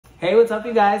Hey, what's up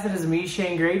you guys? It is me,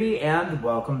 Shane Grady, and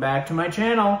welcome back to my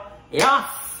channel. Yeah,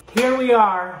 here we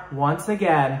are once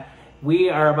again.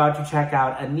 We are about to check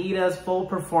out Anitta's full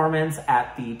performance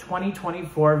at the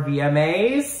 2024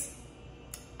 VMAs.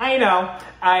 I know,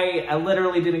 I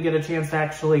literally didn't get a chance to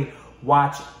actually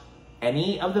watch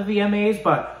any of the VMAs,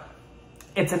 but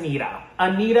it's Anitta.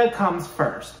 Anitta comes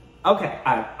first. Okay,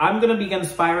 I'm gonna begin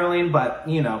spiraling, but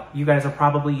you know, you guys are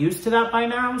probably used to that by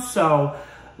now, so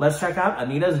let's check out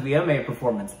Anitta's VMA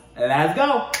performance. Let's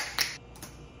go!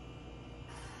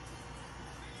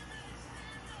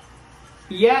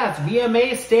 Yes,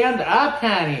 VMA stand up,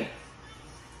 honey.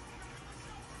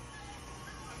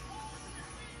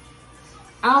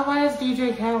 Oh, why is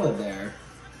DJ Khaled there?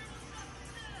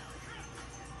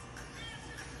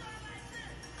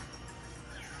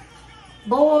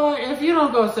 Boy, if you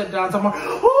don't go sit down somewhere.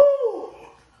 Oh!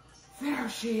 There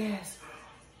she is.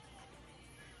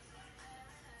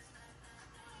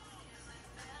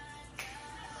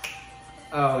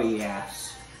 Oh,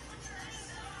 yes.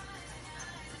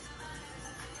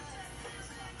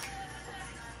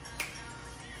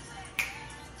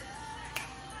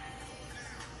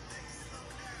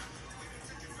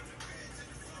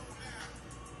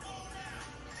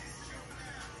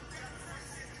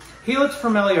 He looks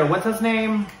familiar. What's his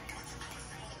name?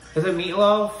 Is it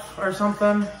Meatloaf or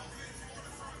something?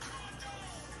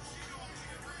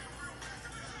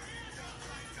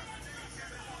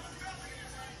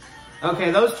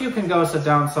 Okay, those two can go sit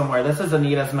down somewhere. This is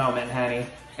Anitta's moment, honey.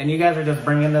 And you guys are just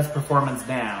bringing this performance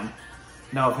down.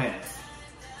 No offense.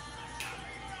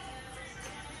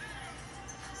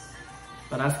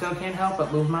 But I still can't help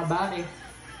but move my body.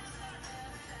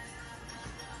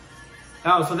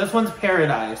 Oh, so this one's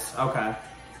Paradise. Okay.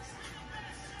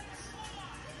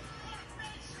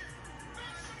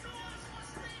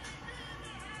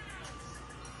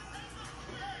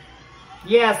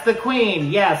 Yes, the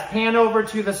queen. Yes, pan over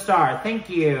to the star. Thank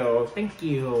you. Thank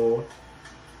you.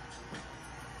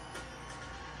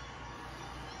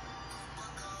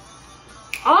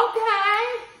 Okay.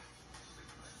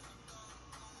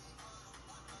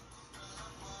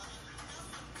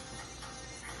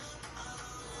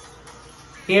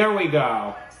 Here we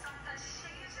go.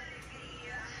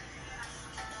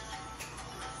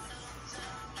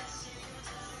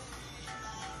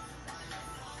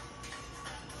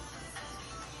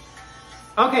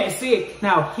 Okay, see,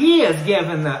 now he is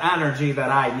giving the energy that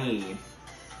I need.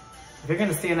 If you're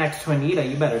gonna stand next to Anitta,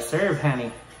 you better serve,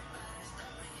 honey.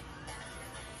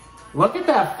 Look at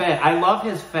that fit. I love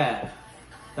his fit.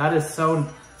 That is so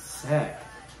sick.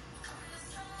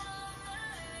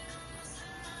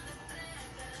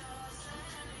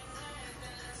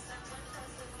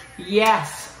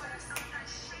 Yes.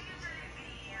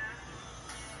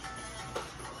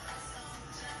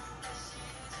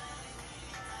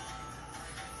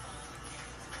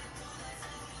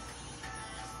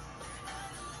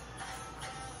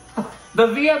 The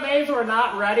VMAs were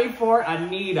not ready for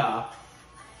Anitta.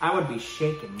 I would be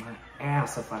shaking my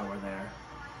ass if I were there.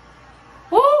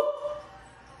 Woo!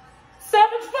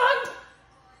 Savage Fund!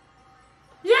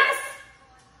 Yes!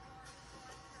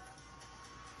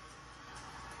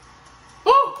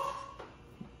 Woo!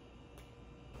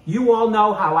 You all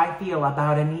know how I feel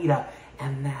about Anitta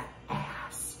and that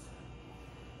ass.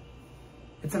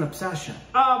 It's an obsession.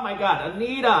 Oh my God,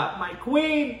 Anitta, my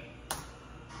queen!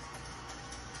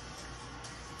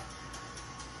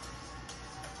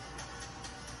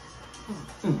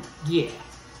 Yeah.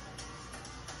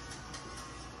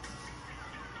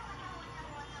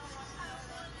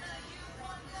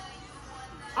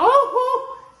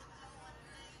 Oh!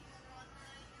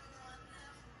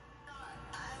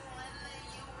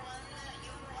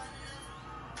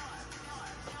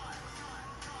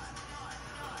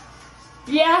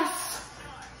 Yes!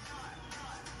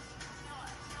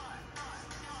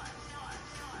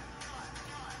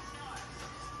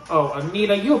 Oh,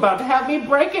 Anitta, you about to have me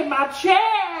breaking my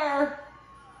chair!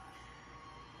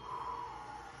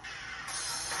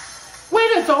 Wait,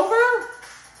 it's over?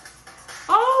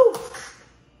 Oh!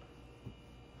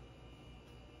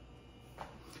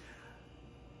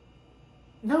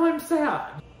 No, I'm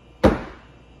sad.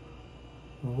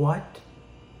 What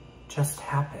just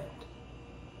happened?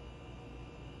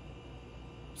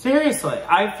 Seriously,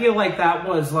 I feel like that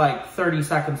was like 30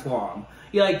 seconds long.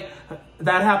 Like,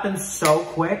 that happened so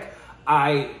quick,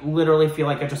 I literally feel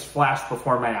like it just flashed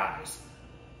before my eyes.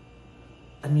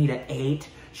 Anitta ate,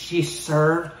 she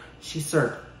served,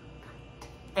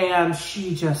 and she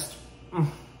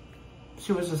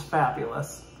was just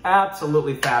fabulous.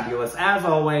 Absolutely fabulous. As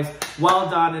always, well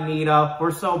done, Anitta.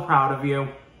 We're so proud of you.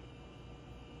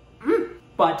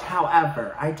 But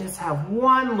however, I just have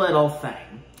one little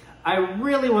thing. I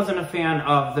really wasn't a fan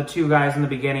of the two guys in the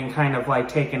beginning kind of like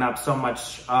taking up so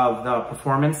much of the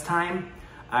performance time.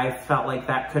 I felt like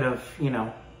that could have, you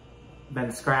know,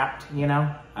 been scrapped, you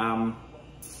know?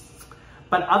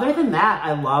 But other than that,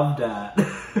 I loved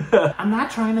it. I'm not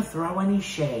trying to throw any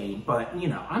shade, but you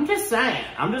know, I'm just saying,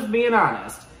 I'm just being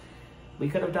honest. We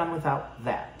could have done without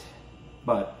that.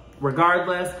 But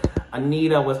regardless,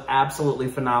 Anitta was absolutely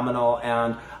phenomenal,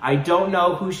 and I don't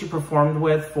know who she performed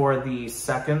with for the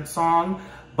second song,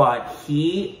 but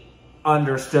he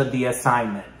understood the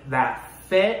assignment. That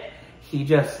fit, he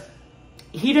just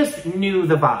knew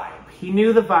the vibe. He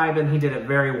knew the vibe and he did it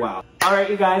very well. All right,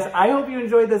 you guys, I hope you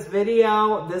enjoyed this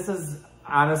video. This is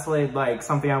honestly like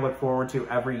something I look forward to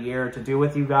every year to do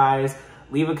with you guys.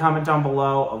 Leave a comment down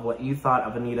below of what you thought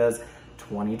of Anitta's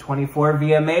 2024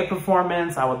 VMA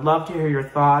performance. I would love to hear your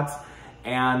thoughts.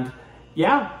 And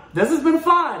yeah, this has been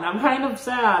fun. I'm kind of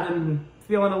sad and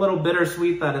feeling a little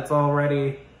bittersweet that it's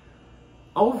already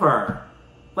over.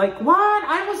 Like, what?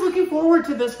 I was looking forward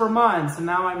to this for months, and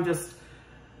now I'm just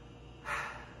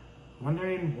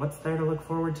wondering what's there to look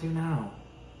forward to now.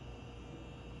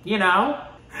 You know?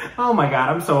 Oh my God,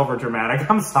 I'm so over dramatic.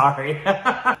 I'm sorry.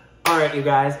 All right, you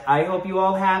guys, I hope you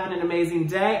all have an amazing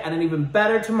day and an even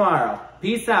better tomorrow.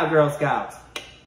 Peace out, Girl Scouts.